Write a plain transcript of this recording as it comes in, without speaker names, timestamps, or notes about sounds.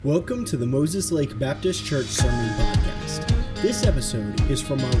Welcome to the Moses Lake Baptist Church Sermon Podcast. This episode is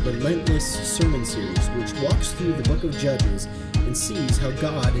from our Relentless sermon series, which walks through the book of Judges and sees how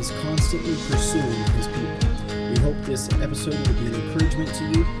God is constantly pursuing his people. We hope this episode will be an encouragement to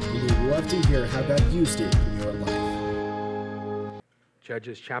you, and we'd love to hear how God used it in your life.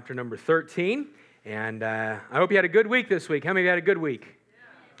 Judges chapter number 13, and I hope you had a good week this week. How many of you had a good week?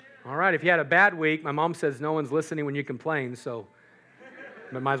 All right, if you had a bad week, my mom says no one's listening when you complain, so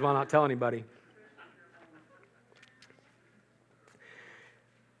but might as well not tell anybody.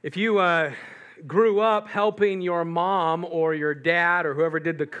 If you grew up helping your mom or your dad or whoever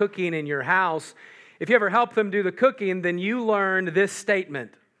did the cooking in your house, if you ever helped them do the cooking, then you learned this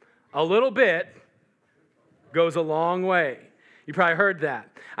statement: a little bit goes a long way. You probably heard that.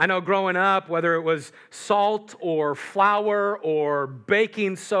 I know growing up, whether it was salt or flour or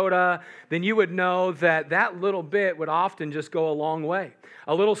baking soda, then you would know that that little bit would often just go a long way.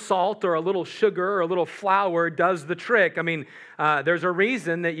 A little salt or a little sugar or a little flour does the trick. I mean, there's a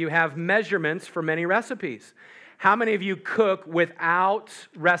reason that you have measurements for many recipes. How many of you cook without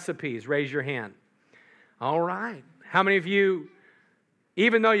recipes? Raise your hand. All right. How many of you,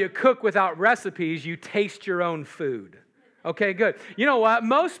 even though you cook without recipes, you taste your own food? Okay, good. You know what?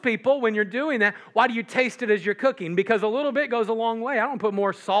 Most people, when you're doing that, why do you taste it as you're cooking? Because a little bit goes a long way. I don't put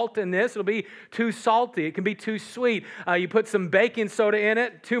more salt in this. It'll be too salty. It can be too sweet. You put some baking soda in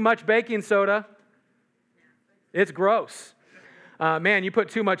it. Too much baking soda, it's gross. Man, you put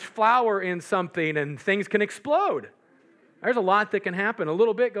too much flour in something and things can explode. There's a lot that can happen. A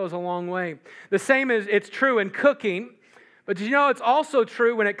little bit goes a long way. The same is, it's true in cooking. But did you know it's also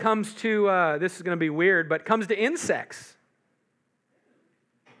true when it comes to, this is going to be weird, but it comes to insects.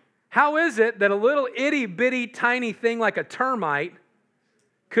 How is it that a little itty-bitty tiny thing like a termite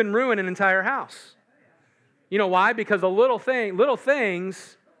can ruin an entire house? You know why? Because little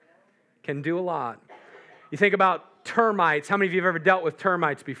things can do a lot. You think about termites. How many of you have ever dealt with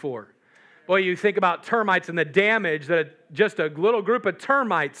termites before? Boy, you think about termites and the damage that just a little group of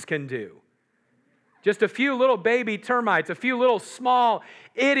termites can do. Just a few little baby termites, a few little small,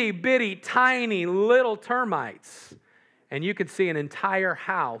 itty-bitty, tiny little termites. And you could see an entire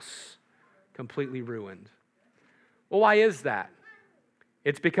house completely ruined. Well, why is that?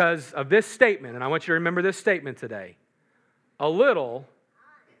 It's because of this statement, and I want you to remember this statement today. A little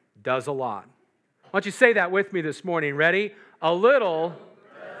does a lot. Why don't you say that with me this morning? Ready? A little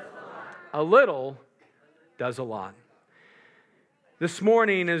does a lot. This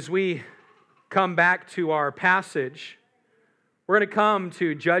morning, as we come back to our passage, we're going to come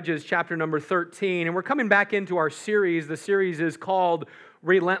to Judges chapter number 13, and we're coming back into our series. The series is called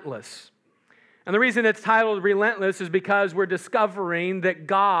Relentless. And the reason it's titled Relentless is because we're discovering that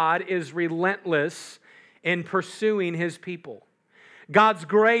God is relentless in pursuing his people. God's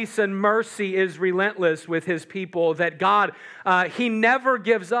grace and mercy is relentless with his people, that God, he never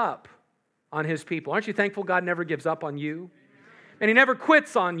gives up on his people. Aren't you thankful God never gives up on you? And he never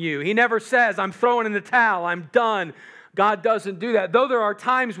quits on you. He never says, I'm throwing in the towel, I'm done. God doesn't do that. Though there are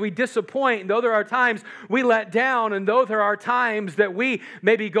times we disappoint, though there are times we let down, and though there are times that we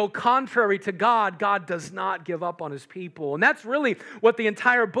maybe go contrary to God, God does not give up on his people. And that's really what the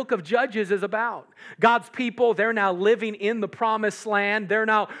entire book of Judges is about. God's people, they're now living in the promised land. They're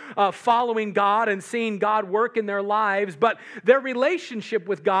now following God and seeing God work in their lives. But their relationship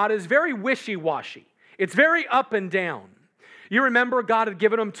with God is very wishy-washy. It's very up and down. You remember God had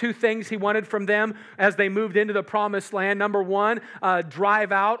given them two things he wanted from them as they moved into the promised land. Number one,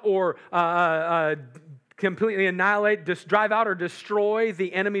 drive out or completely annihilate, drive out or destroy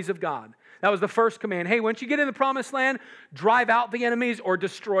the enemies of God. That was the first command. Hey, once you get in the promised land, drive out the enemies or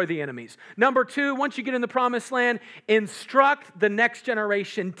destroy the enemies. Number two, once you get in the promised land, instruct the next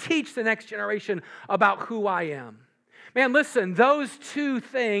generation, teach the next generation about who I am. Man, listen, those two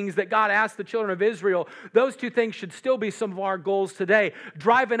things that God asked the children of Israel, those two things should still be some of our goals today.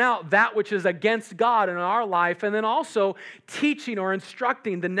 Driving out that which is against God in our life, and then also teaching or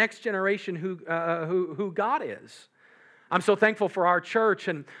instructing the next generation who God is. I'm so thankful for our church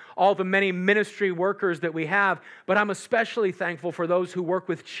and all the many ministry workers that we have, but I'm especially thankful for those who work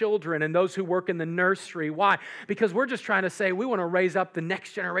with children and those who work in the nursery. Why? Because we're just trying to say we want to raise up the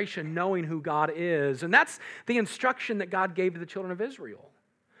next generation knowing who God is. And that's the instruction that God gave to the children of Israel.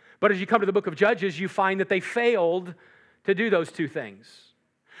 But as you come to the book of Judges, you find that they failed to do those two things.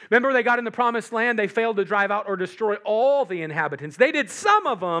 Remember, they got in the promised land, they failed to drive out or destroy all the inhabitants. They did some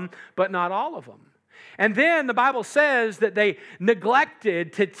of them, but not all of them. And then the Bible says that they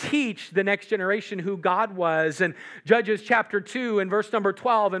neglected to teach the next generation who God was. And Judges chapter 2 and verse number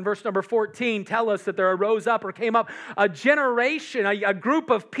 12 and verse number 14 tell us that there arose up or came up a generation, a group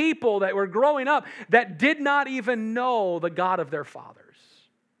of people that were growing up that did not even know the God of their fathers.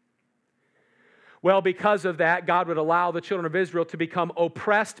 Well, because of that, God would allow the children of Israel to become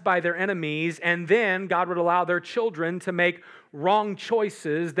oppressed by their enemies, and then God would allow their children to make wrong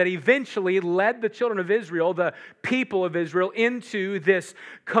choices that eventually led the children of Israel, the people of Israel, into this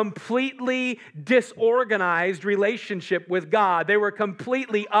completely disorganized relationship with God. They were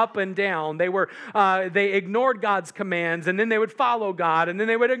completely up and down. They ignored God's commands, and then they would follow God, and then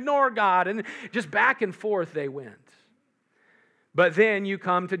they would ignore God, and just back and forth they went. But then you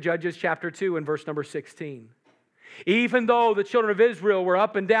come to Judges chapter 2 and verse number 16. Even though the children of Israel were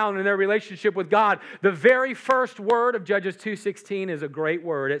up and down in their relationship with God, the very first word of Judges 2:16 is a great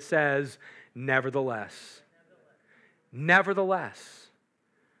word. It says, nevertheless. Nevertheless.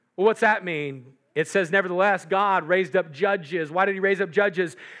 Well, what's that mean? It says, nevertheless, God raised up judges. Why did He raise up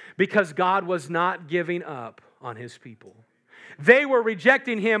judges? Because God was not giving up on His people. They were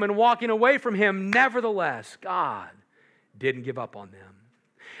rejecting Him and walking away from Him. Nevertheless, God didn't give up on them.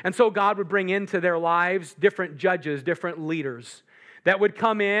 And so God would bring into their lives different judges, different leaders that would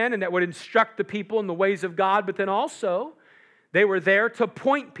come in and that would instruct the people in the ways of God, but then also they were there to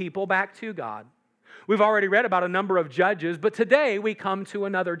point people back to God. We've already read about a number of judges, but today we come to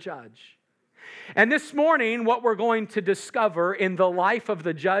another judge. And this morning, what we're going to discover in the life of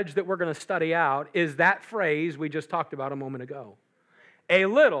the judge that we're going to study out is that phrase we just talked about a moment ago. A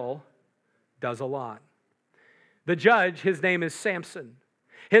little does a lot. The judge, his name is Samson.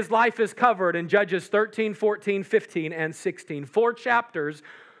 His life is covered in Judges 13, 14, 15, and 16. 4 chapters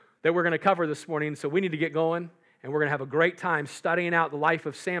that we're going to cover this morning, so we need to get going, and we're going to have a great time studying out the life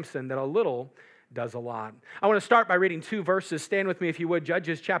of Samson, that a little does a lot. I want to start by reading 2 verses. Stand with me if you would.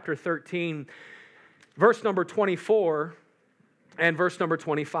 Judges chapter 13, verse number 24, and verse number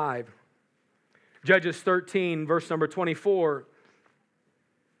 25. Judges 13, verse number 24.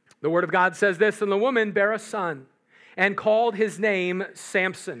 The Word of God says this, and the woman bare a son, and called his name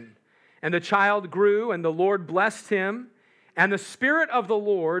Samson. And the child grew, and the Lord blessed him. And the Spirit of the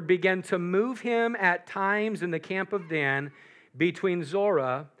Lord began to move him at times in the camp of Dan, between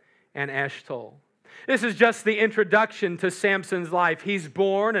Zorah and Eshtaol. This is just the introduction to Samson's life. He's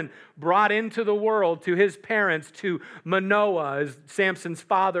born and brought into the world to his parents, to Manoah, is Samson's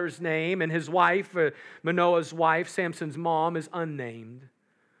father's name, and his wife, Manoah's wife, Samson's mom, is unnamed.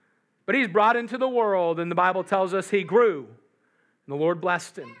 But he's brought into the world, and the Bible tells us he grew, and the Lord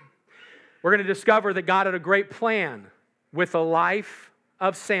blessed him. We're going to discover that God had a great plan with the life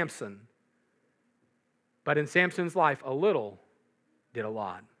of Samson. But in Samson's life, a little did a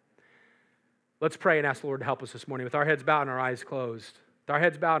lot. Let's pray and ask the Lord to help us this morning with our heads bowed and our eyes closed. With our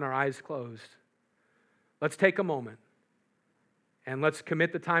heads bowed and our eyes closed, let's take a moment and let's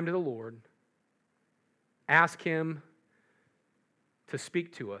commit the time to the Lord. Ask Him to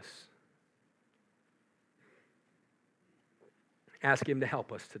speak to us. Ask Him to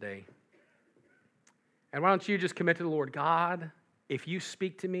help us today. And why don't you just commit to the Lord? God, if you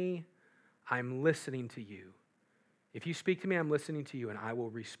speak to me, I'm listening to you. If you speak to me, I'm listening to you, and I will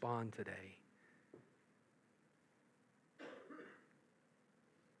respond today.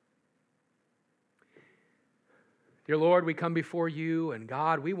 Dear Lord, we come before you, and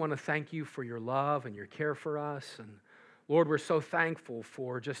God, we want to thank you for your love and your care for us. And Lord, we're so thankful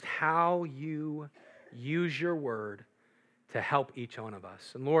for just how you use your word to help each one of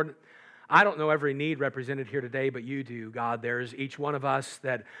us. And Lord, I don't know every need represented here today, but you do, God. There's each one of us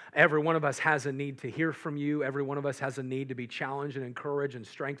that every one of us has a need to hear from you. Every one of us has a need to be challenged and encouraged and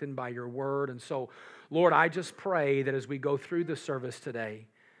strengthened by your word. And so, Lord, I just pray that as we go through the service today,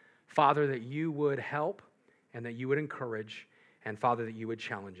 Father, that you would help and that you would encourage, and Father, that you would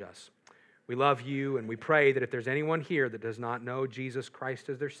challenge us. We love you, and we pray that if there's anyone here that does not know Jesus Christ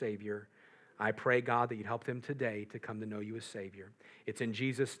as their Savior, I pray, God, that you'd help them today to come to know you as Savior. It's in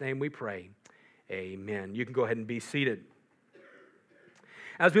Jesus' name we pray. Amen. You can go ahead and be seated.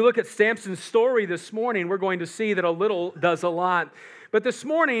 As we look at Samson's story this morning, we're going to see that a little does a lot. But this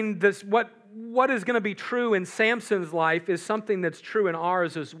morning, what is going to be true in Samson's life is something that's true in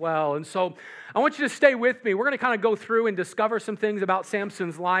ours as well. And so I want you to stay with me. We're going to kind of go through and discover some things about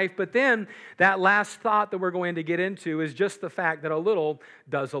Samson's life. But then that last thought that we're going to get into is just the fact that a little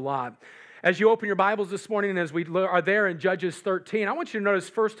does a lot. As you open your Bibles this morning and as we are there in Judges 13, I want you to notice,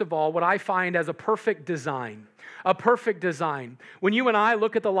 first of all, what I find as a perfect design. a perfect design. When you and I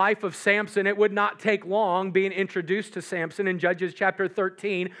look at the life of Samson, it would not take long being introduced to Samson in Judges chapter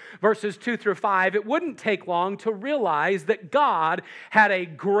 13, verses 2 through 5. It wouldn't take long to realize that God had a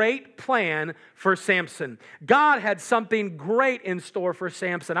great plan for Samson. God had something great in store for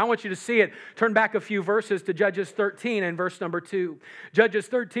Samson. I want you to see it. Turn back a few verses to Judges 13 and verse number 2. Judges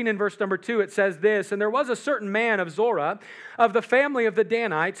 13 and verse number 2, it says this, "And there was a certain man of Zorah, of the family of the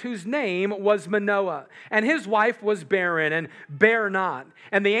Danites, whose name was Manoah, and his wife was barren, and bare not.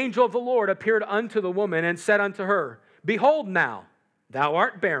 And the angel of the Lord appeared unto the woman, and said unto her, Behold now, thou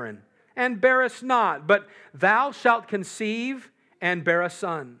art barren, and bearest not, but thou shalt conceive, and bear a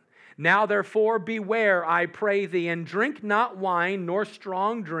son. Now therefore beware, I pray thee, and drink not wine, nor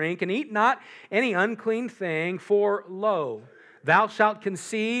strong drink, and eat not any unclean thing, for lo, thou shalt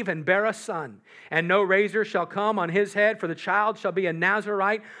conceive and bear a son, and no razor shall come on his head, for the child shall be a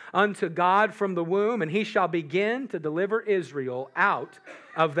Nazarite unto God from the womb, and he shall begin to deliver Israel out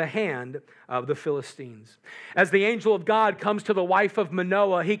of the hand of the Philistines." As the angel of God comes to the wife of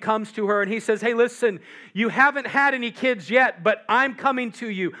Manoah, he comes to her and he says, "Hey, listen, you haven't had any kids yet, but I'm coming to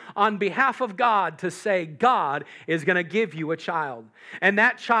you on behalf of God to say God is going to give you a child. And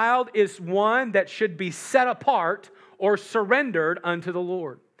that child is one that should be set apart or surrendered unto the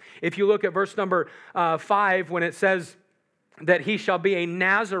Lord." If you look at verse number 5, when it says that he shall be a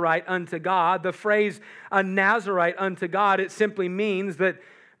Nazarite unto God, the phrase a Nazarite unto God, it simply means that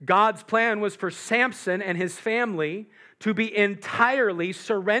God's plan was for Samson and his family to be entirely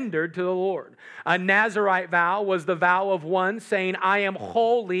surrendered to the Lord. A Nazarite vow was the vow of one saying, I am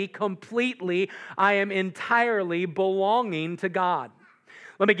wholly, completely, I am entirely belonging to God.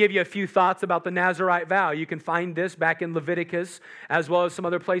 Let me give you a few thoughts about the Nazarite vow. You can find this back in Leviticus, as well as some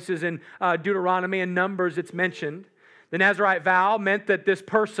other places in Deuteronomy and Numbers it's mentioned. The Nazarite vow meant that this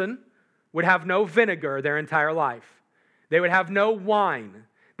person would have no vinegar their entire life. They would have no wine.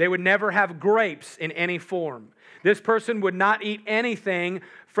 They would never have grapes in any form. This person would not eat anything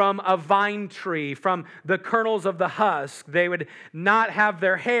from a vine tree, from the kernels of the husk. They would not have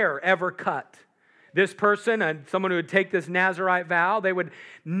their hair ever cut. This person, and someone who would take this Nazarite vow, they would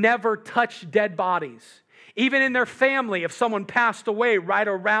never touch dead bodies. Even in their family, if someone passed away right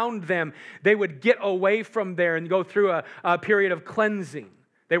around them, they would get away from there and go through a period of cleansing.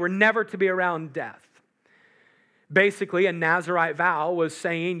 They were never to be around death. Basically, a Nazarite vow was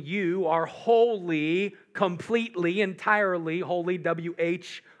saying you are wholly, completely, entirely, holy,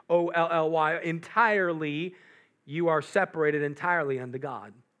 W-H-O-L-L-Y, entirely, you are separated entirely unto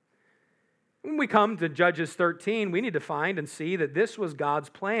God. When we come to Judges 13, we need to find and see that this was God's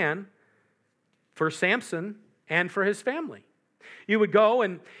plan for Samson and for his family. You would go,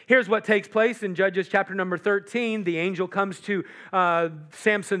 and here's what takes place in Judges chapter number 13. The angel comes to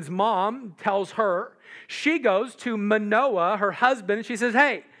Samson's mom, tells her. She goes to Manoah, her husband, and she says,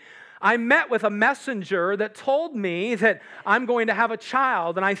 hey, I met with a messenger that told me that I'm going to have a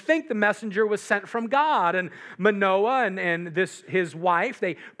child, and I think the messenger was sent from God. And Manoah and his wife,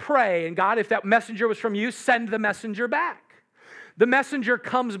 they pray, and God, if that messenger was from you, send the messenger back. The messenger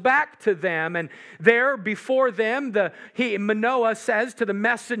comes back to them, and there before them, Manoah says to the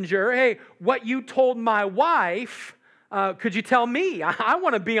messenger, hey, what you told my wife, could you tell me? I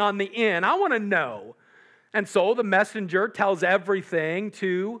want to be on the in. I want to know. And so the messenger tells everything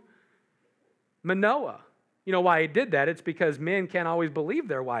to Manoah. You know why he did that? It's because men can't always believe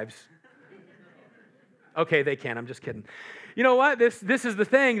their wives. Okay, they can. I'm just kidding. You know what? This is the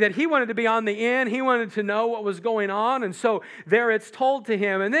thing, that he wanted to be on the in. He wanted to know what was going on. And so there it's told to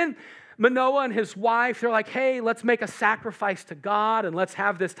him. And then Manoah and his wife, they're like, hey, let's make a sacrifice to God and let's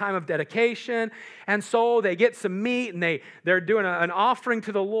have this time of dedication. And so they get some meat and they're doing an offering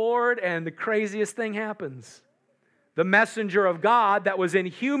to the Lord, and the craziest thing happens. The messenger of God that was in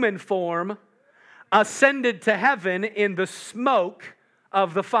human form ascended to heaven in the smoke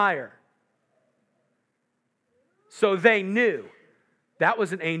of the fire. So they knew that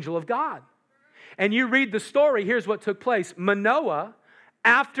was an angel of God. And you read the story, here's what took place. Manoah,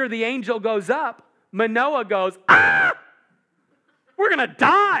 after the angel goes up, Manoah goes, we're going to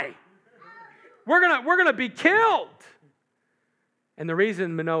die. We're going to be killed. And the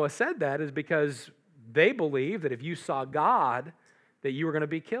reason Manoah said that is because they believed that if you saw God, that you were going to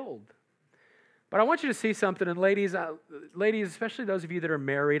be killed. But I want you to see something, and ladies, especially those of you that are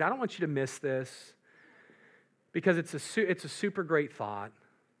married, I don't want you to miss this, because it's a super great thought.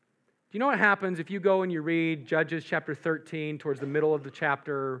 Do you know what happens if you go and you read Judges chapter 13 towards the middle of the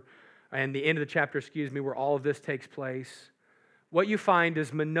chapter, and the end of the chapter, where all of this takes place? What you find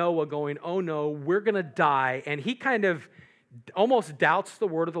is Manoah going, oh no, we're going to die. And he kind of almost doubts the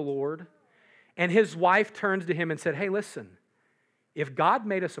word of the Lord. And his wife turns to him and said, hey, listen, if God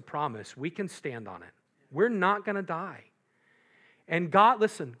made us a promise, we can stand on it. We're not going to die. And God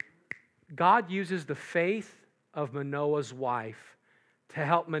uses the faith of Manoah's wife to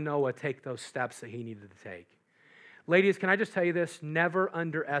help Manoah take those steps that he needed to take. Ladies, can I just tell you this? Never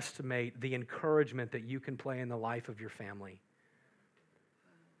underestimate the encouragement that you can play in the life of your family.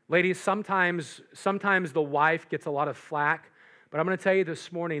 Ladies, sometimes the wife gets a lot of flack, but I'm going to tell you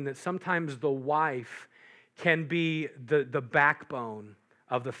this morning that sometimes the wife can be the backbone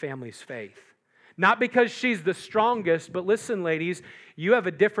of the family's faith. Not because she's the strongest, but listen, ladies, you have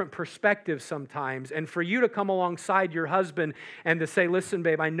a different perspective sometimes. And for you to come alongside your husband and to say, listen,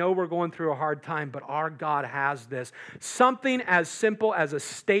 babe, I know we're going through a hard time, but our God has this. Something as simple as a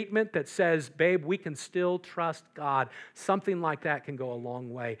statement that says, babe, we can still trust God. Something like that can go a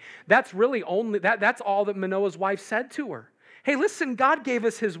long way. That's really that's all that Manoah's wife said to her. Hey, listen, God gave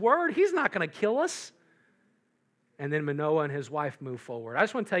us his word. He's not going to kill us. And then Manoah and his wife move forward. I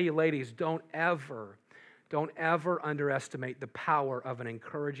just want to tell you, ladies, don't ever underestimate the power of an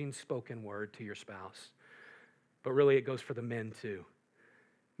encouraging spoken word to your spouse. But really, it goes for the men too.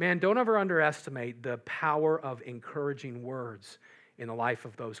 Man, don't ever underestimate the power of encouraging words in the life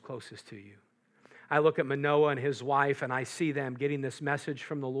of those closest to you. I look at Manoah and his wife, and I see them getting this message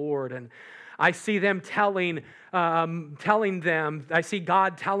from the Lord, and I see them telling them, I see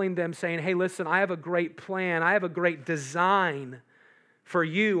God telling them, saying, hey, listen, I have a great plan. I have a great design for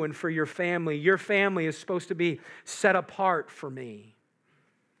you and for your family. Your family is supposed to be set apart for me.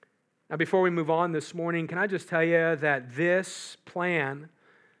 Now, before we move on this morning, can I just tell you that this plan,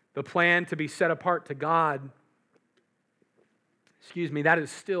 the plan to be set apart to God, that is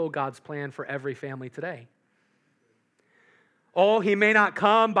still God's plan for every family today. Oh, he may not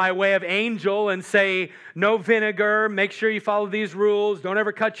come by way of angel and say, no vinegar, make sure you follow these rules, don't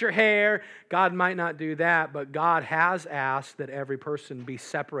ever cut your hair. God might not do that, but God has asked that every person be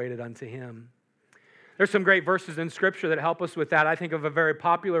separated unto him. There's some great verses in Scripture that help us with that. I think of a very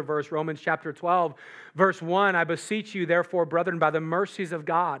popular verse, Romans chapter 12, verse 1. I beseech you, therefore, brethren, by the mercies of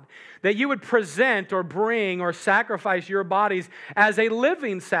God, that you would present or bring or sacrifice your bodies as a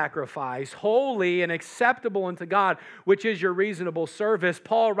living sacrifice, holy and acceptable unto God, which is your reasonable service.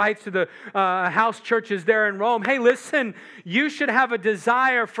 Paul writes to the house churches there in Rome, hey, listen, you should have a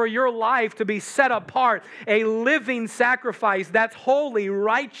desire for your life to be set apart, a living sacrifice that's holy,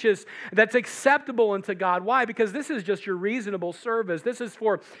 righteous, that's acceptable unto God. Why? Because this is just your reasonable service. This is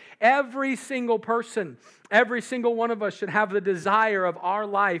for every single person. Every single one of us should have the desire of our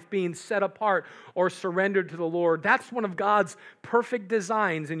life being set apart or surrendered to the Lord. That's one of God's perfect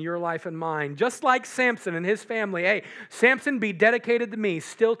designs in your life and mine. Just like Samson and his family. Hey, Samson, be dedicated to me.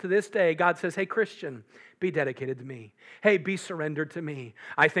 Still to this day, God says, hey, Christian, be dedicated to me. Hey, be surrendered to me.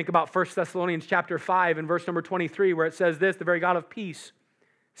 I think about 1 Thessalonians chapter 5 and verse number 23 where it says this, the very God of peace,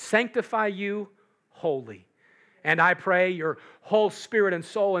 sanctify you holy. And I pray your whole spirit and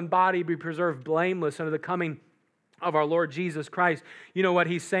soul and body be preserved blameless unto the coming of our Lord Jesus Christ. You know what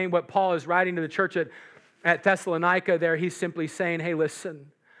he's saying, what Paul is writing to the church at Thessalonica there, he's simply saying, hey,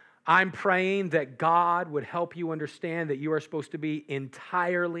 listen, I'm praying that God would help you understand that you are supposed to be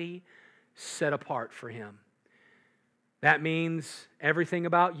entirely set apart for him. That means everything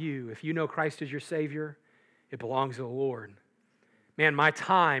about you, if you know Christ as your Savior, it belongs to the Lord. Man, my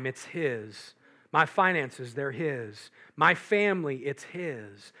time, it's his. My finances, they're his. My family, it's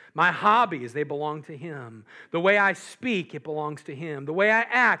his. My hobbies, they belong to him. The way I speak, it belongs to him. The way I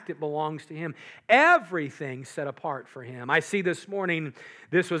act, it belongs to him. Everything set apart for him. I see this morning,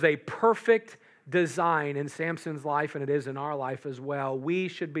 this was a perfect design in Samson's life, and it is in our life as well. We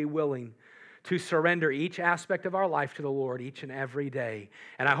should be willing to surrender each aspect of our life to the Lord each and every day.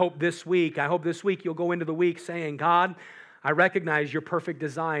 And I hope this week you'll go into the week saying, God, I recognize your perfect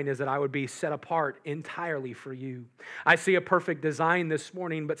design is that I would be set apart entirely for you. I see a perfect design this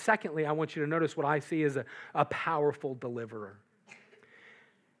morning, but secondly, I want you to notice what I see as a powerful deliverer.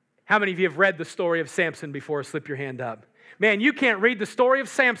 How many of you have read the story of Samson before? Slip your hand up. Man, you can't read the story of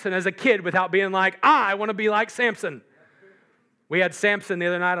Samson as a kid without being like, I want to be like Samson. We had Samson the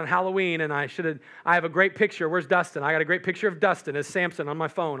other night on Halloween, and I have a great picture. Where's Dustin? I got a great picture of Dustin as Samson on my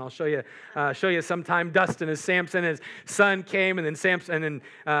phone. I'll show you sometime. Dustin as Samson. His son came, and then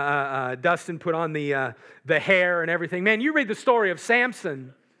Dustin put on the hair and everything. Man, you read the story of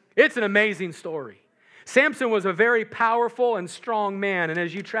Samson. It's an amazing story. Samson was a very powerful and strong man, and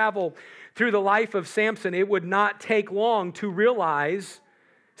as you travel through the life of Samson, it would not take long to realize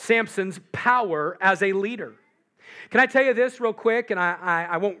Samson's power as a leader. Can I tell you this real quick, and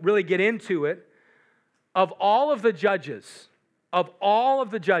I won't really get into it. Of all of the judges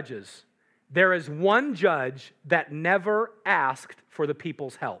there is one judge that never asked for the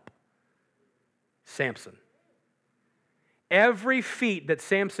people's help. Samson. Every feat that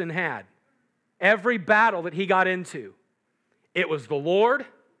Samson had, every battle that he got into, it was the Lord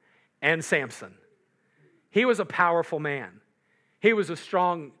and Samson. He was a powerful man. He was a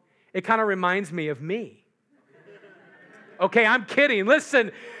strong, it kind of reminds me of me. Okay, I'm kidding.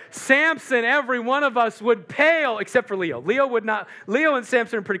 Listen, Samson, every one of us would pale, except for Leo. Leo would not. Leo and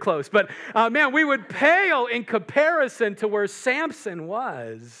Samson are pretty close. But man, we would pale in comparison to where Samson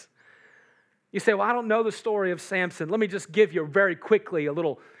was. You say, well, I don't know the story of Samson. Let me just give you very quickly a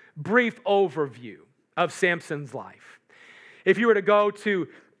little brief overview of Samson's life. If you were to go to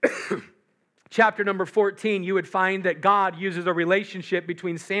chapter number 14, you would find that God uses a relationship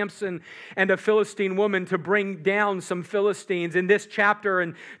between Samson and a Philistine woman to bring down some Philistines. In this chapter,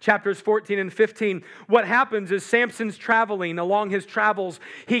 in chapters 14 and 15, what happens is Samson's traveling. Along his travels,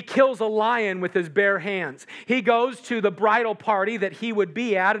 he kills a lion with his bare hands. He goes to the bridal party that he would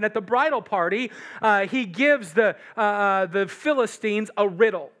be at, and at the bridal party, he gives the Philistines a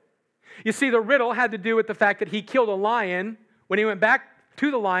riddle. You see, the riddle had to do with the fact that he killed a lion. When he went back to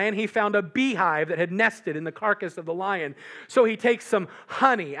the lion, he found a beehive that had nested in the carcass of the lion. So he takes some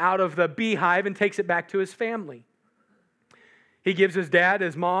honey out of the beehive and takes it back to his family. He gives his dad,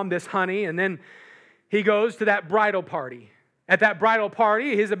 his mom, this honey, and then he goes to that bridal party. At that bridal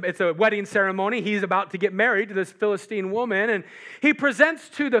party, it's a wedding ceremony. He's about to get married to this Philistine woman, and he presents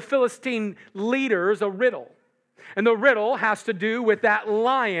to the Philistine leaders a riddle. And the riddle has to do with that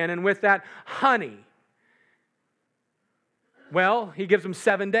lion and with that honey. Well, he gives them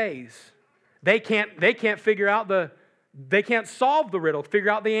 7 days. They can't solve the riddle, figure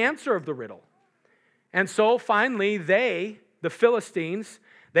out the answer of the riddle. And so finally the Philistines,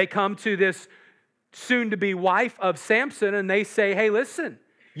 they come to this soon-to-be wife of Samson and they say, hey, listen,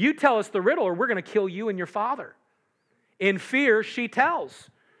 you tell us the riddle or we're going to kill you and your father. In fear, she tells.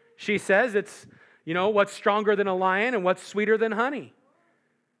 She says it's, what's stronger than a lion and what's sweeter than honey.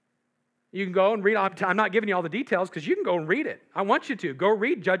 You can go and read. I'm not giving you all the details because you can go and read it. I want you to. Go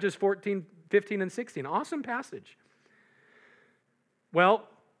read Judges 14, 15, and 16. Awesome passage. Well,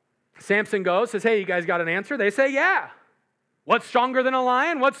 Samson goes, says, hey, you guys got an answer? They say, yeah. What's stronger than a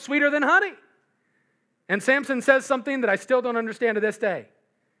lion? What's sweeter than honey? And Samson says something that I still don't understand to this day.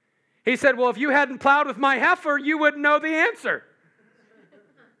 He said, well, if you hadn't plowed with my heifer, you wouldn't know the answer.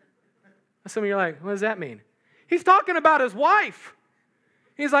 Some of you are like, what does that mean? He's talking about his wife.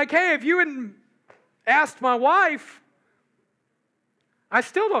 He's like, hey, if you hadn't asked my wife, I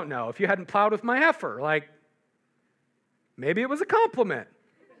still don't know if you hadn't plowed with my heifer. Like, maybe it was a compliment.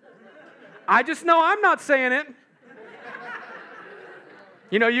 I just know I'm not saying it.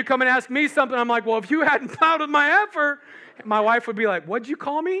 You come and ask me something, I'm like, well, if you hadn't plowed with my heifer, my wife would be like, what'd you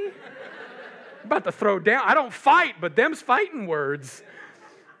call me? I'm about to throw down. I don't fight, but them's fighting words.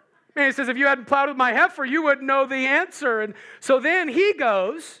 Man, he says, if you hadn't plowed with my heifer, you wouldn't know the answer. And so then he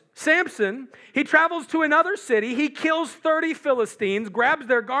goes, Samson, he travels to another city. He kills 30 Philistines, grabs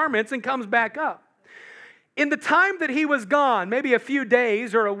their garments, and comes back up. In the time that he was gone, maybe a few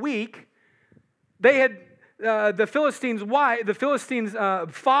days or a week, they had, the Philistines'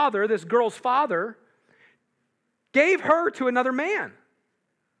 father, this girl's father, gave her to another man.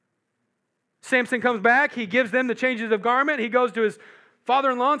 Samson comes back. He gives them the changes of garment. He goes to his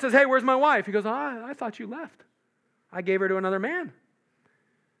father-in-law and says, hey, where's my wife? He goes, I thought you left. I gave her to another man.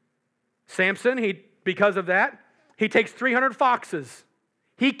 Samson, because of that, he takes 300 foxes.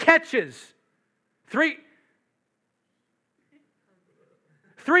 He catches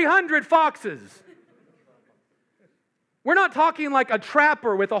 300 foxes. We're not talking like a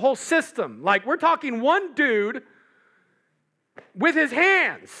trapper with a whole system. Like, we're talking one dude with his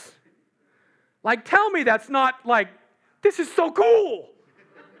hands. Like, tell me that's not like, this is so cool.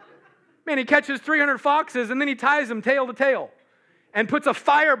 Man, he catches 300 foxes and then he ties them tail to tail and puts a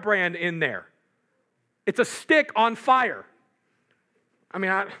firebrand in there. It's a stick on fire. I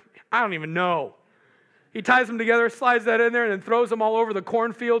mean, I don't even know. He ties them together, slides that in there, and then throws them all over the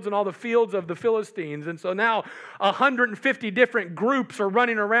cornfields and all the fields of the Philistines. And so now 150 different groups are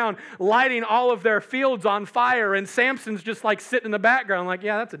running around, lighting all of their fields on fire. And Samson's just like sitting in the background like,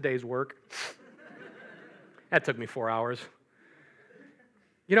 yeah, that's a day's work. That took me 4 hours.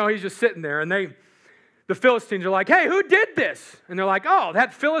 He's just sitting there, and the Philistines are like, hey, who did this? And they're like, oh,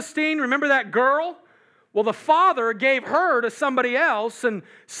 that Philistine, remember that girl? Well, the father gave her to somebody else, and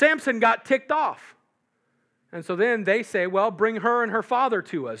Samson got ticked off. And so then they say, well, bring her and her father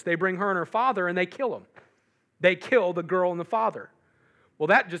to us. They bring her and her father, and they kill them. They kill the girl and the father. Well,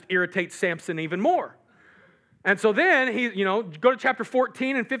 that just irritates Samson even more. And so then go to chapter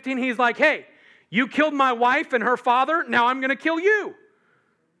 14 and 15. He's like, hey, you killed my wife and her father. Now I'm going to kill you.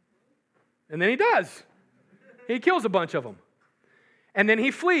 And then he does. He kills a bunch of them. And then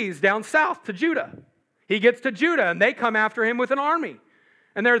he flees down south to Judah. He gets to Judah, and they come after him with an army.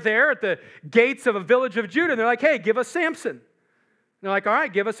 And they're there at the gates of a village of Judah. And they're like, hey, give us Samson. And they're like, all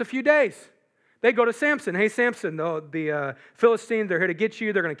right, give us a few days. They go to Samson. Hey, Samson, the Philistines, they're here to get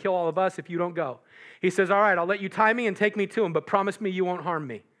you. They're going to kill all of us if you don't go. He says, all right, I'll let you tie me and take me to him, but promise me you won't harm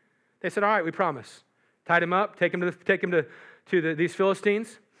me. They said, all right, we promise. Tied him up, take him to these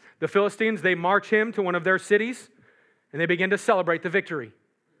Philistines. The Philistines, they march him to one of their cities, and they begin to celebrate the victory.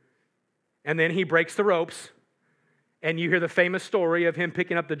 And then he breaks the ropes, and you hear the famous story of him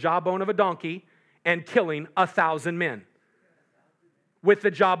picking up the jawbone of a donkey and killing 1,000 men with the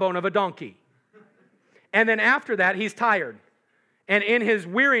jawbone of a donkey. And then after that, he's tired. And in his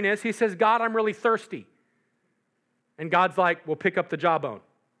weariness, he says, God, I'm really thirsty. And God's like, well, pick up the jawbone.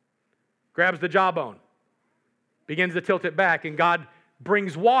 Grabs the jawbone, begins to tilt it back, and God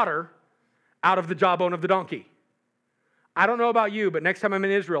brings water out of the jawbone of the donkey. I don't know about you, but next time I'm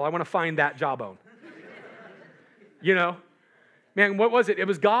in Israel, I want to find that jawbone. Man, what was it? It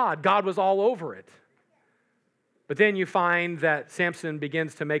was God. God was all over it. But then you find that Samson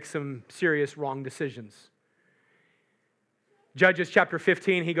begins to make some serious wrong decisions. Judges chapter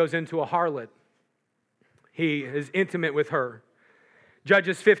 15, he goes into a harlot. He is intimate with her.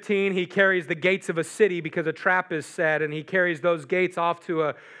 Judges 15, he carries the gates of a city because a trap is set, and he carries those gates off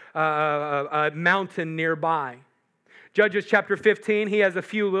to a mountain nearby. Judges chapter 15, he has a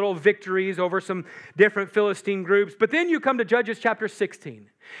few little victories over some different Philistine groups. But then you come to Judges chapter 16.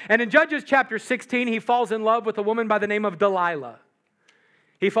 And in Judges chapter 16, he falls in love with a woman by the name of Delilah.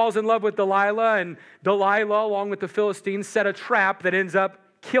 He falls in love with Delilah, and Delilah, along with the Philistines, set a trap that ends up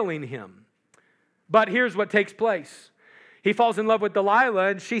killing him. But here's what takes place. He falls in love with Delilah,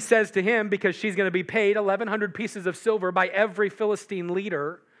 and she says to him, because she's going to be paid 1,100 pieces of silver by every Philistine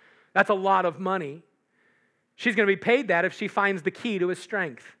leader. That's a lot of money. She's going to be paid that if she finds the key to his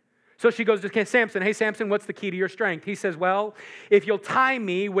strength. So she goes to Samson, hey, Samson, what's the key to your strength? He says, well, if you'll tie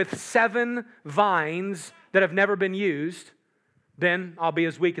me with 7 vines that have never been used, then I'll be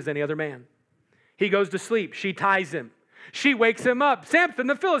as weak as any other man. He goes to sleep. She ties him. She wakes him up. Samson,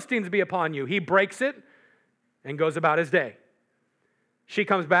 the Philistines be upon you. He breaks it and goes about his day. She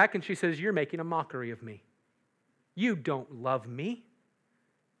comes back and she says, you're making a mockery of me. You don't love me.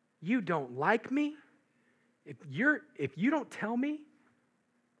 You don't like me. If you don't tell me,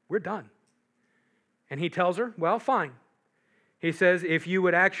 we're done. And he tells her, well, fine. He says, if you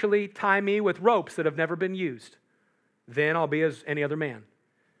would actually tie me with ropes that have never been used, then I'll be as any other man.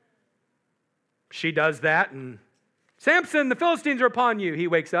 She does that, and Samson, the Philistines are upon you. He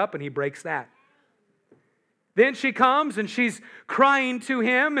wakes up and he breaks that. Then she comes and she's crying to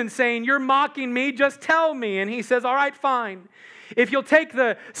him and saying, you're mocking me, just tell me. And he says, all right, fine. If you'll take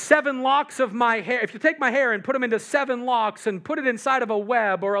the 7 locks of my hair, if you take my hair and put them into 7 locks and put it inside of a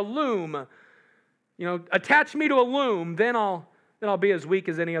web or a loom, attach me to a loom, then I'll be as weak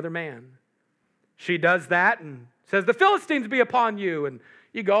as any other man. She does that and says, the Philistines be upon you. And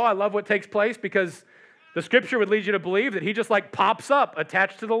you go, I love what takes place because the scripture would lead you to believe that he just pops up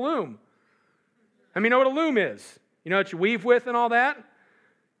attached to the loom. I mean, you know what a loom is? You know what you weave with and all that?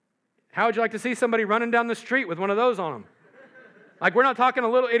 How would you like to see somebody running down the street with one of those on them? We're not talking a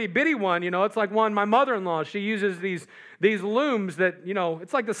little itty-bitty one, it's like one my mother-in-law, she uses these looms that,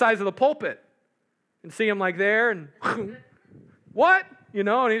 it's like the size of the pulpit. And see him there and, what?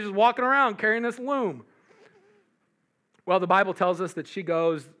 And he's just walking around carrying this loom. Well, the Bible tells us that she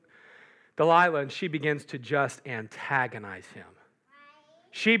goes, Delilah, and she begins to just antagonize him.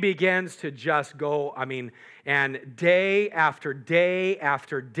 She begins to just go, and day after day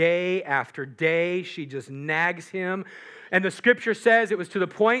after day after day, she just nags him. And the scripture says it was to the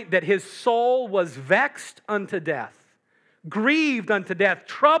point that his soul was vexed unto death, grieved unto death,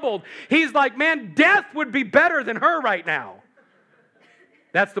 troubled. He's like, man, death would be better than her right now.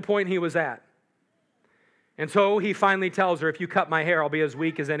 That's the point he was at. And so he finally tells her, if you cut my hair, I'll be as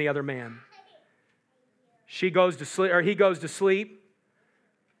weak as any other man. She goes to sleep, or he goes to sleep.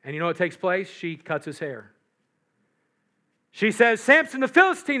 And you know what takes place? She cuts his hair. She says, Samson, the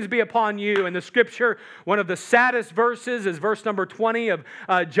Philistines be upon you. And the scripture, one of the saddest verses is verse number 20 of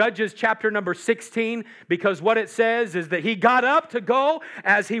Judges chapter number 16. Because what it says is that he got up to go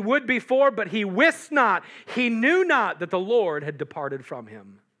as he would before, but he wist not, he knew not that the Lord had departed from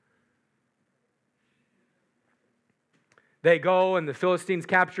him. They go and the Philistines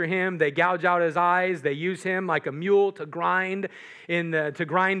capture him. They gouge out his eyes. They use him like a mule to grind in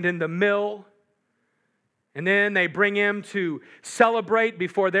the mill. And then they bring him to celebrate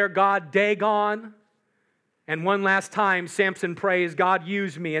before their god Dagon. And one last time, Samson prays, God,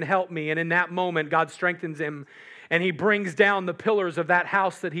 use me and help me. And in that moment, God strengthens him. And he brings down the pillars of that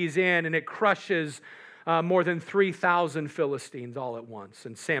house that he's in. And it crushes more than 3,000 Philistines all at once.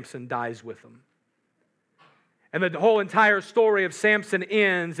 And Samson dies with them. And the whole entire story of Samson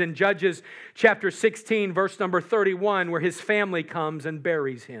ends in Judges chapter 16, verse number 31, where his family comes and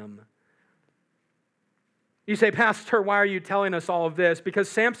buries him. You say, Pastor, why are you telling us all of this? Because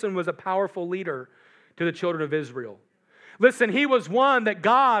Samson was a powerful leader to the children of Israel. Listen, he was one that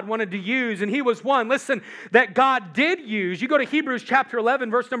God wanted to use, and he was one, listen, that God did use. You go to Hebrews chapter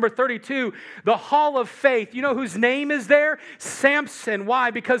 11, verse number 32, the hall of faith. You know whose name is there? Samson. Why?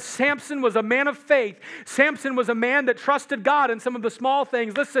 Because Samson was a man of faith. Samson was a man that trusted God in some of the small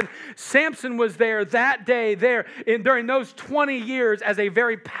things. Listen, Samson was there that day, during those 20 years as a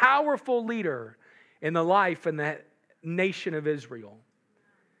very powerful leader in the life and the nation of Israel.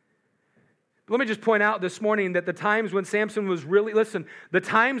 Let me just point out this morning that the times when Samson was really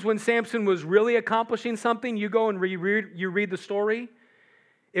accomplishing something, you go and read the story,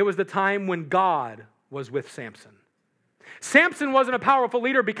 it was the time when God was with Samson. Samson wasn't a powerful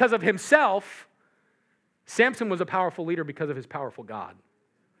leader because of himself. Samson was a powerful leader because of his powerful God.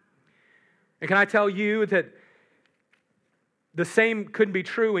 And can I tell you that the same could be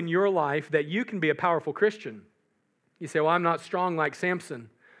true in your life, that you can be a powerful Christian. You say, well, I'm not strong like Samson.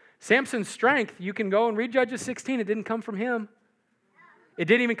 Samson's strength, you can go and read Judges 16. It didn't come from him. It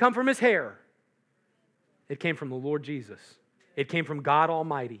didn't even come from his hair. It came from the Lord Jesus. It came from God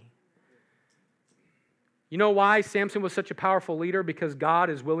Almighty. You know why Samson was such a powerful leader? Because God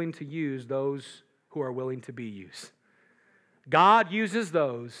is willing to use those who are willing to be used. God uses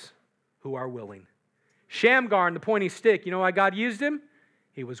those who are willing. Shamgar and the pointy stick, you know why God used him?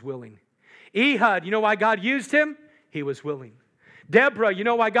 He was willing. Ehud, you know why God used him? He was willing. Deborah, you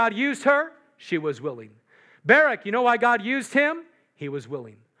know why God used her? She was willing. Barak, you know why God used him? He was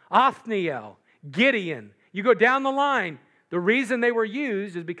willing. Othniel, Gideon, you go down the line. The reason they were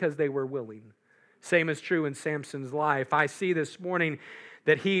used is because they were willing. Same is true in Samson's life. I see this morning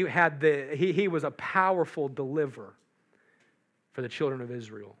that he was a powerful deliverer for the children of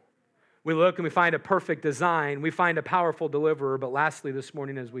Israel. We look and we find a perfect design. We find a powerful deliverer. But lastly this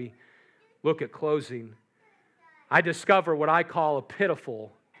morning, as we look at closing, I discover what I call a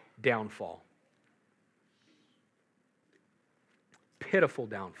pitiful downfall. Pitiful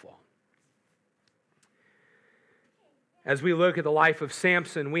downfall. As we look at the life of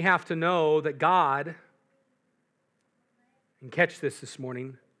Samson, we have to know that God, and catch this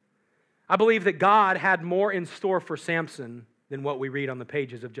morning, I believe that God had more in store for Samson than what we read on the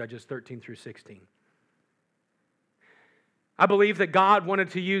pages of Judges 13 through 16. I believe that God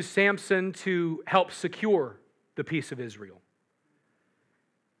wanted to use Samson to help secure the peace of Israel.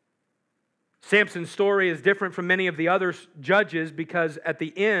 Samson's story is different from many of the other judges because at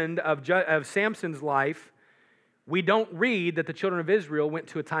the end of Samson's life, we don't read that the children of Israel went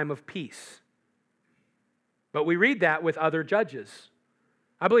to a time of peace. But we read that with other judges.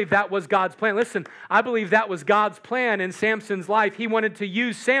 I believe that was God's plan. Listen, I believe that was God's plan in Samson's life. He wanted to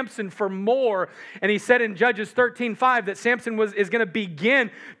use Samson for more. And he said in Judges 13:5 that Samson is going to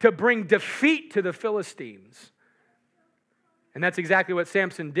begin to bring defeat to the Philistines. And that's exactly what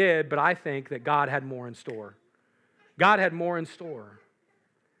Samson did, but I think that God had more in store. God had more in store.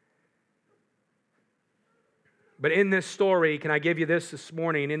 But in this story, can I give you this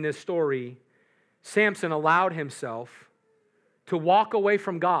morning? In this story, Samson allowed himself to walk away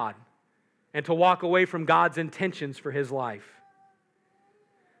from God and to walk away from God's intentions for his life.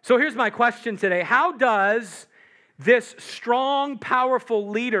 So here's my question today. How does this strong, powerful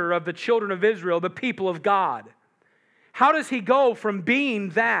leader of the children of Israel, the people of God, how does he go from being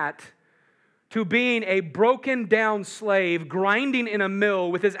that to being a broken down slave, grinding in a mill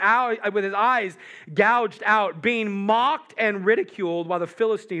with his eyes gouged out, being mocked and ridiculed while the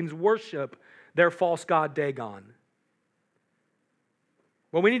Philistines worship their false god Dagon?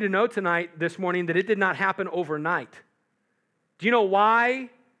 Well, we need to know this morning, that it did not happen overnight. Do you know why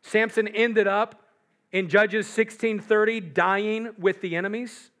Samson ended up in Judges 16:30 dying with the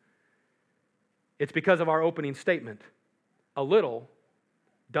enemies? It's because of our opening statement. A little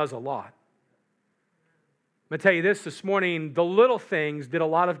does a lot. I'm going to tell you this morning, the little things did a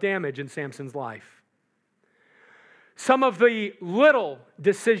lot of damage in Samson's life. Some of the little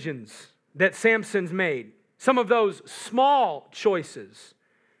decisions that Samson's made, some of those small choices,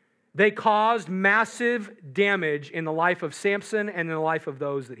 they caused massive damage in the life of Samson and in the life of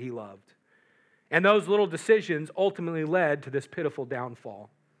those that he loved. And those little decisions ultimately led to this pitiful downfall.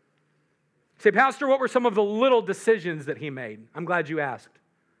 Say, Pastor, what were some of the little decisions that he made? I'm glad you asked,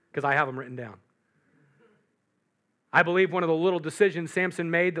 because I have them written down. I believe one of the little decisions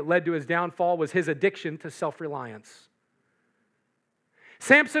Samson made that led to his downfall was his addiction to self-reliance.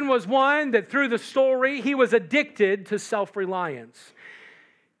 Samson was one that through the story, he was addicted to self-reliance.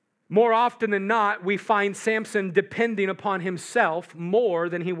 More often than not, we find Samson depending upon himself more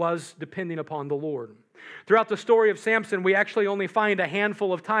than he was depending upon the Lord. Throughout the story of Samson, we actually only find a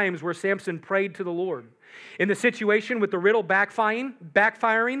handful of times where Samson prayed to the Lord. In the situation with the riddle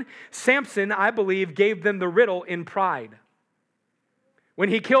backfiring, Samson, I believe, gave them the riddle in pride. When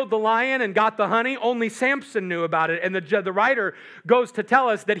he killed the lion and got the honey, only Samson knew about it. And the writer goes to tell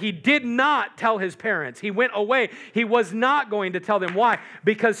us that he did not tell his parents. He went away. He was not going to tell them. Why?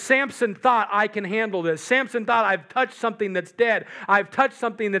 Because Samson thought, I can handle this. Samson thought, I've touched something that's dead. I've touched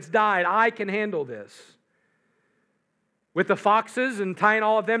something that's died. I can handle this. With the foxes and tying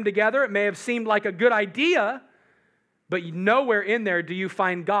all of them together, it may have seemed like a good idea, but nowhere in there do you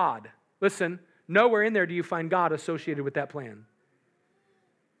find God. Listen, nowhere in there do you find God associated with that plan.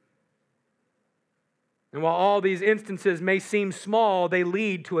 And while all these instances may seem small, they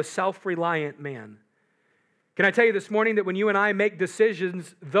lead to a self-reliant man. Can I tell you this morning that when you and I make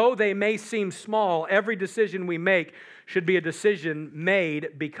decisions, though they may seem small, every decision we make should be a decision made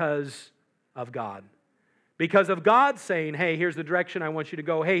because of God. Because of God saying, hey, here's the direction I want you to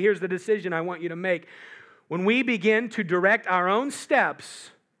go. Hey, here's the decision I want you to make. When we begin to direct our own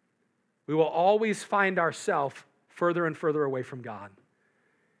steps, we will always find ourselves further and further away from God.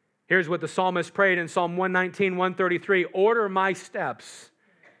 Here's what the psalmist prayed in Psalm 119, 133. Order my steps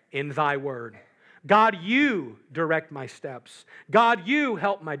in thy word. God, you direct my steps. God, you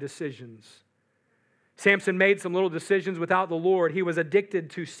help my decisions. Samson made some little decisions without the Lord. He was addicted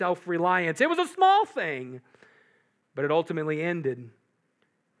to self-reliance. It was a small thing, but it ultimately ended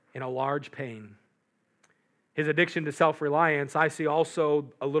in a large pain. His addiction to self-reliance, I see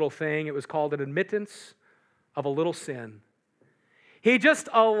also a little thing. It was called an admittance of a little sin. He just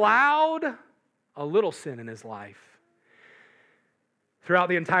allowed a little sin in his life. Throughout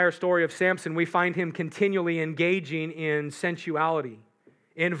the entire story of Samson, we find him continually engaging in sensuality,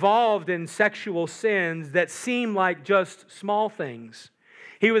 involved in sexual sins that seem like just small things.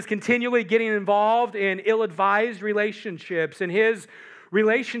 He was continually getting involved in ill-advised relationships, and his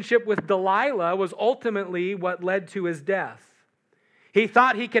relationship with Delilah was ultimately what led to his death. He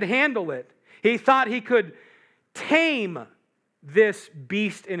thought he could handle it. He thought he could tame this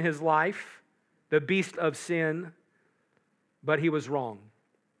beast in his life, the beast of sin, but he was wrong.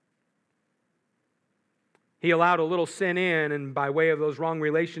 He allowed a little sin in, and by way of those wrong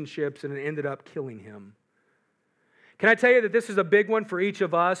relationships, and it ended up killing him. Can I tell you that this is a big one for each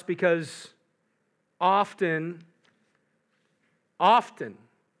of us, because often,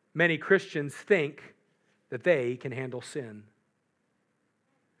 many Christians think that they can handle sin.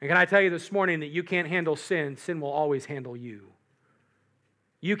 And can I tell you this morning that you can't handle sin, sin will always handle you.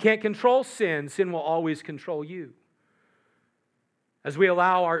 You can't control sin, sin will always control you. As we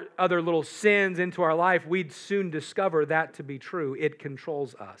allow our other little sins into our life, we'd soon discover that to be true. It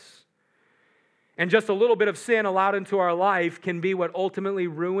controls us. And just a little bit of sin allowed into our life can be what ultimately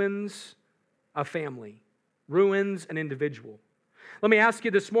ruins a family, ruins an individual. Let me ask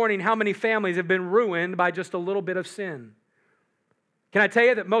you this morning, how many families have been ruined by just a little bit of sin? Can I tell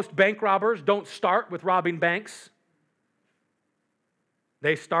you that most bank robbers don't start with robbing banks?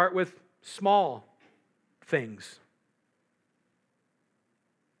 They start with small things.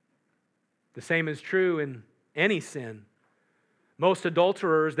 The same is true in any sin. Most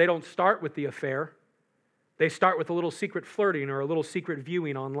adulterers, they don't start with the affair. They start with a little secret flirting or a little secret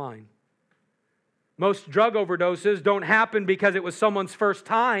viewing online. Most drug overdoses don't happen because it was someone's first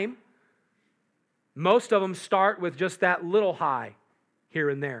time. Most of them start with just that little high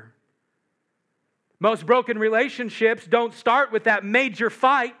here and there. Most broken relationships don't start with that major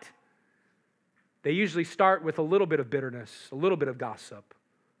fight. They usually start with a little bit of bitterness, a little bit of gossip,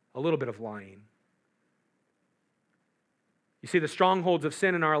 a little bit of lying. You see, the strongholds of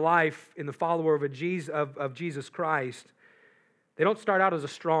sin in our life, in the follower of Jesus Christ, they don't start out as a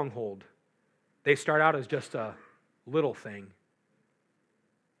stronghold. They start out as just a little thing.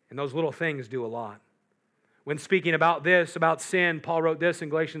 And those little things do a lot. When speaking about this, about sin, Paul wrote this in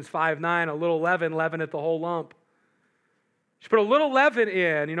Galatians 5:9, a little leaven leaveneth the whole lump. Just put a little leaven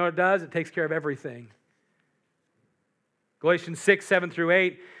in, you know what it does? It takes care of everything. Galatians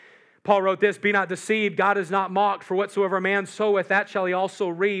 6:7-8, Paul wrote this, "Be not deceived, God is not mocked, for whatsoever a man soweth, that shall he also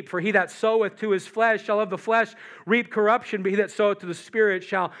reap. For he that soweth to his flesh shall of the flesh reap corruption, but he that soweth to the Spirit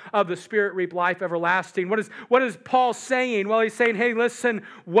shall of the Spirit reap life everlasting." What is Paul saying? Well, he's saying, hey, listen,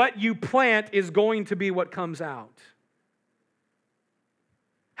 what you plant is going to be what comes out.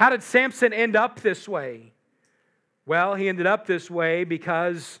 How did Samson end up this way? Well, he ended up this way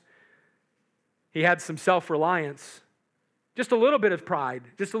because he had some self-reliance. Just a little bit of pride,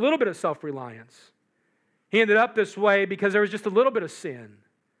 just a little bit of self-reliance. He ended up this way because there was just a little bit of sin.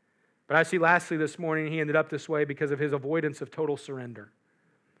 But I see lastly this morning, he ended up this way because of his avoidance of total surrender.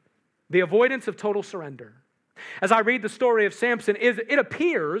 The avoidance of total surrender. As I read the story of Samson, it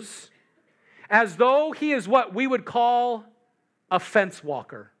appears as though he is what we would call a fence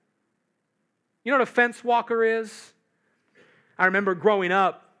walker. You know what a fence walker is? I remember growing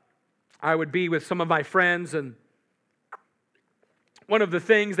up, I would be with some of my friends, and one of the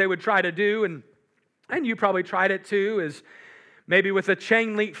things they would try to do, and you probably tried it too, is maybe with a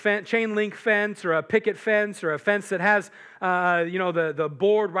chain link fence or a picket fence or a fence that has the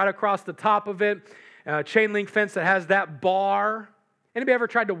board right across the top of it, a chain link fence that has that bar. Anybody ever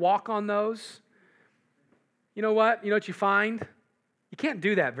tried to walk on those? You know what? You know what you find? You can't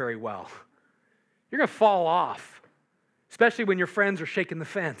do that very well. You're going to fall off, especially when your friends are shaking the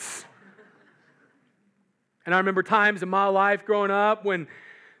fence. And I remember times in my life growing up when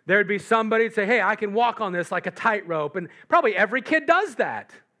there'd be somebody who'd say, hey, I can walk on this like a tightrope. And probably every kid does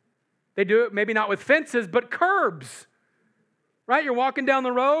that. They do it maybe not with fences, but curbs. Right? You're walking down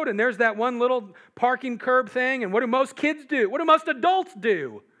the road and there's that one little parking curb thing. And what do most kids do? What do most adults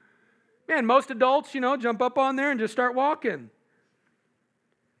do? Man, most adults, jump up on there and just start walking.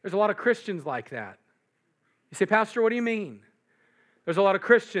 There's a lot of Christians like that. You say, Pastor, what do you mean? There's a lot of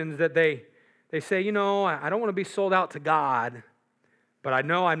Christians that they say, I don't want to be sold out to God, but I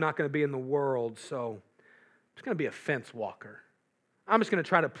know I'm not going to be in the world, so I'm just going to be a fence walker. I'm just going to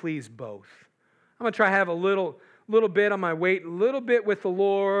try to please both. I'm going to try to have a little bit on my weight, a little bit with the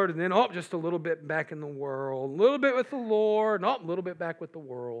Lord, and then, just a little bit back in the world, a little bit with the Lord, and a little bit back with the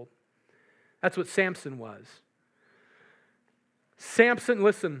world. That's what Samson was. Samson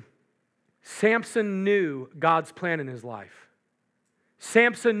knew God's plan in his life.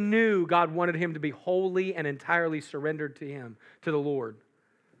 Samson knew God wanted him to be wholly and entirely surrendered to him, to the Lord.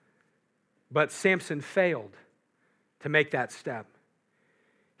 But Samson failed to make that step.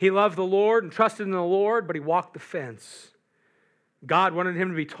 He loved the Lord and trusted in the Lord, but he walked the fence. God wanted him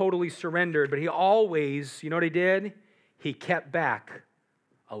to be totally surrendered, but he always, you know what he did? He kept back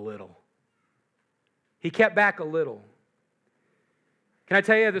a little. He kept back a little. Can I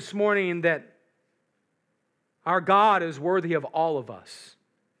tell you this morning that our God is worthy of all of us,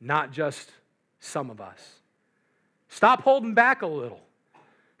 not just some of us. Stop holding back a little.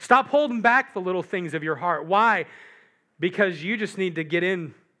 Stop holding back the little things of your heart. Why? Because you just need to get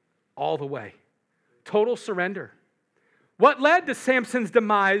in all the way. Total surrender. What led to Samson's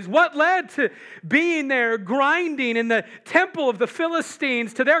demise? What led to being there grinding in the temple of the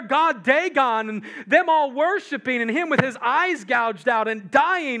Philistines to their god Dagon and them all worshiping and him with his eyes gouged out and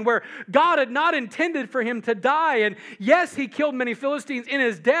dying where God had not intended for him to die? And yes, he killed many Philistines in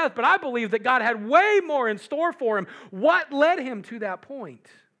his death, but I believe that God had way more in store for him. What led him to that point?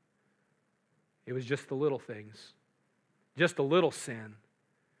 It was just the little things, just a little sin,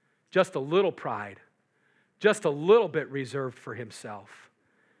 just a little pride. Just a little bit reserved for himself.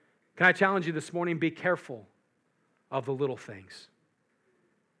 Can I challenge you this morning? Be careful of the little things.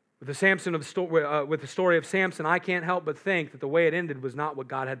 With the story of Samson, I can't help but think that the way it ended was not what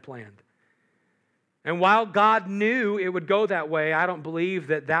God had planned. And while God knew it would go that way, I don't believe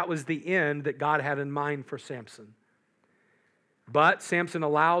that that was the end that God had in mind for Samson. But Samson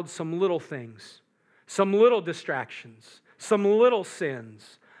allowed some little things, some little distractions, some little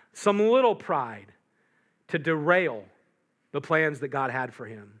sins, some little pride to derail the plans that God had for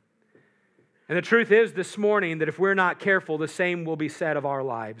him. And the truth is this morning that if we're not careful, the same will be said of our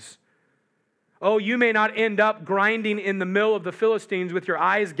lives. Oh, you may not end up grinding in the mill of the Philistines with your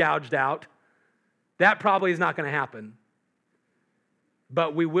eyes gouged out. That probably is not going to happen.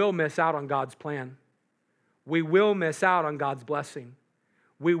 But we will miss out on God's plan. We will miss out on God's blessing.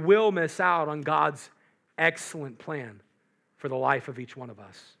 We will miss out on God's excellent plan for the life of each one of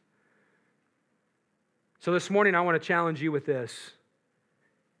us. So this morning, I want to challenge you with this.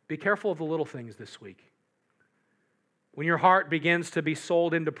 Be careful of the little things this week. When your heart begins to be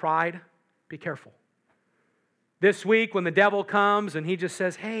sold into pride, be careful. This week, when the devil comes and he just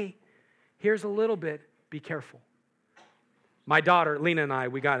says, hey, here's a little bit, be careful. My daughter, Lena, and I,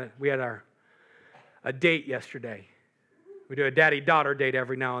 we had a date yesterday. We do a daddy-daughter date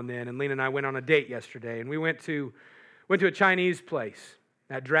every now and then, and Lena and I went on a date yesterday, and we went to a Chinese place,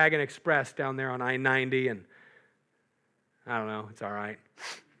 at Dragon Express down there on I-90, and I don't know, it's all right.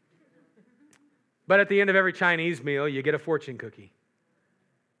 But at the end of every Chinese meal, you get a fortune cookie.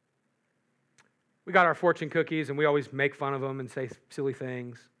 We got our fortune cookies, and we always make fun of them and say silly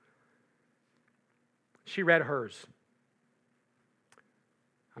things. She read hers.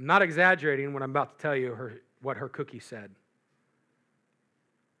 I'm not exaggerating when I'm about to tell you what her cookie said.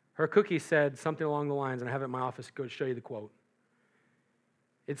 Her cookie said something along the lines, and I have it in my office to go show you the quote.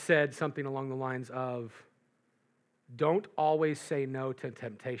 It said something along the lines of, don't always say no to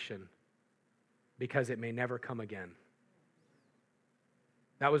temptation because it may never come again.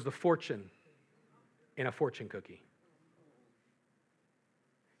 That was the fortune in a fortune cookie.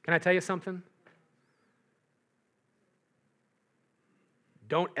 Can I tell you something?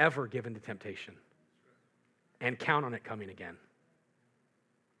 Don't ever give in to temptation and count on it coming again.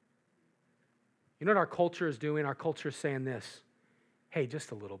 You know what our culture is doing? Our culture is saying this, hey, just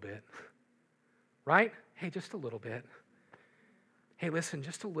a little bit, right? Hey, just a little bit. Hey, listen,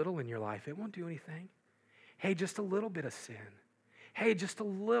 just a little in your life, it won't do anything. Hey, just a little bit of sin. Hey, just a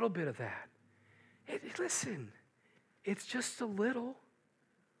little bit of that. Hey, listen, it's just a little.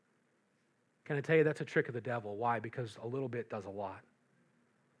 Can I tell you that's a trick of the devil? Why? Because a little bit does a lot.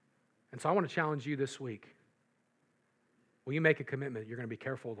 And so I want to challenge you this week. Will you make a commitment? You're going to be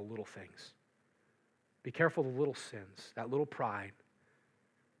careful of the little things. Be careful of the little sins, that little pride,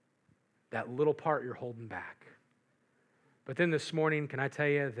 that little part you're holding back. But then this morning, can I tell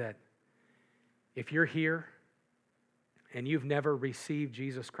you that if you're here and you've never received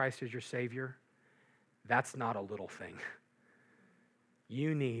Jesus Christ as your Savior, that's not a little thing.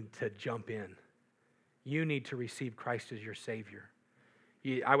 You need to jump in. You need to receive Christ as your Savior.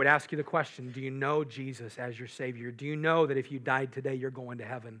 I would ask you the question, do you know Jesus as your Savior? Do you know that if you died today, you're going to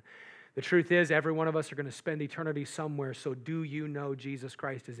heaven? The truth is, every one of us are going to spend eternity somewhere, so do you know Jesus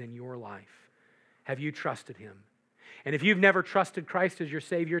Christ is in your life? Have you trusted Him? And if you've never trusted Christ as your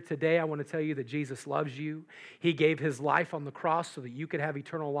Savior, today I want to tell you that Jesus loves you. He gave His life on the cross so that you could have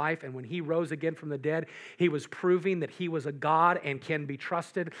eternal life. And when He rose again from the dead, He was proving that He was a God and can be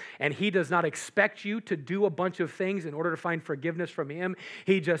trusted. And He does not expect you to do a bunch of things in order to find forgiveness from Him.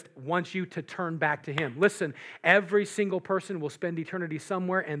 He just wants you to turn back to Him. Listen, every single person will spend eternity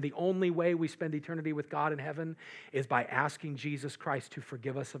somewhere, and the only way we spend eternity with God in heaven is by asking Jesus Christ to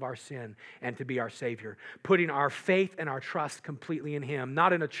forgive us of our sin and to be our Savior. Putting our faith and our trust completely in Him,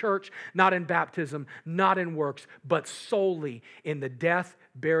 not in a church, not in baptism, not in works, but solely in the death,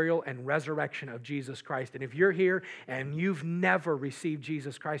 burial, and resurrection of Jesus Christ. And if you're here and you've never received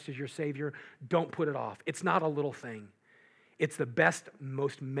Jesus Christ as your Savior, don't put it off. It's not a little thing. It's the best,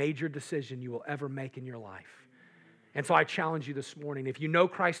 most major decision you will ever make in your life. And so I challenge you this morning, if you know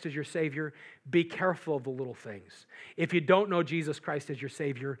Christ as your Savior, be careful of the little things. If you don't know Jesus Christ as your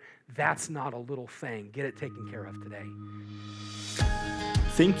Savior, that's not a little thing. Get it taken care of today.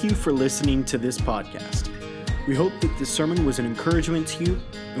 Thank you for listening to this podcast. We hope that this sermon was an encouragement to you,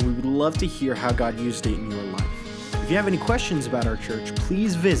 and we would love to hear how God used it in your life. If you have any questions about our church,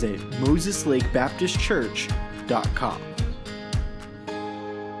 please visit MosesLakeBaptistChurch.com.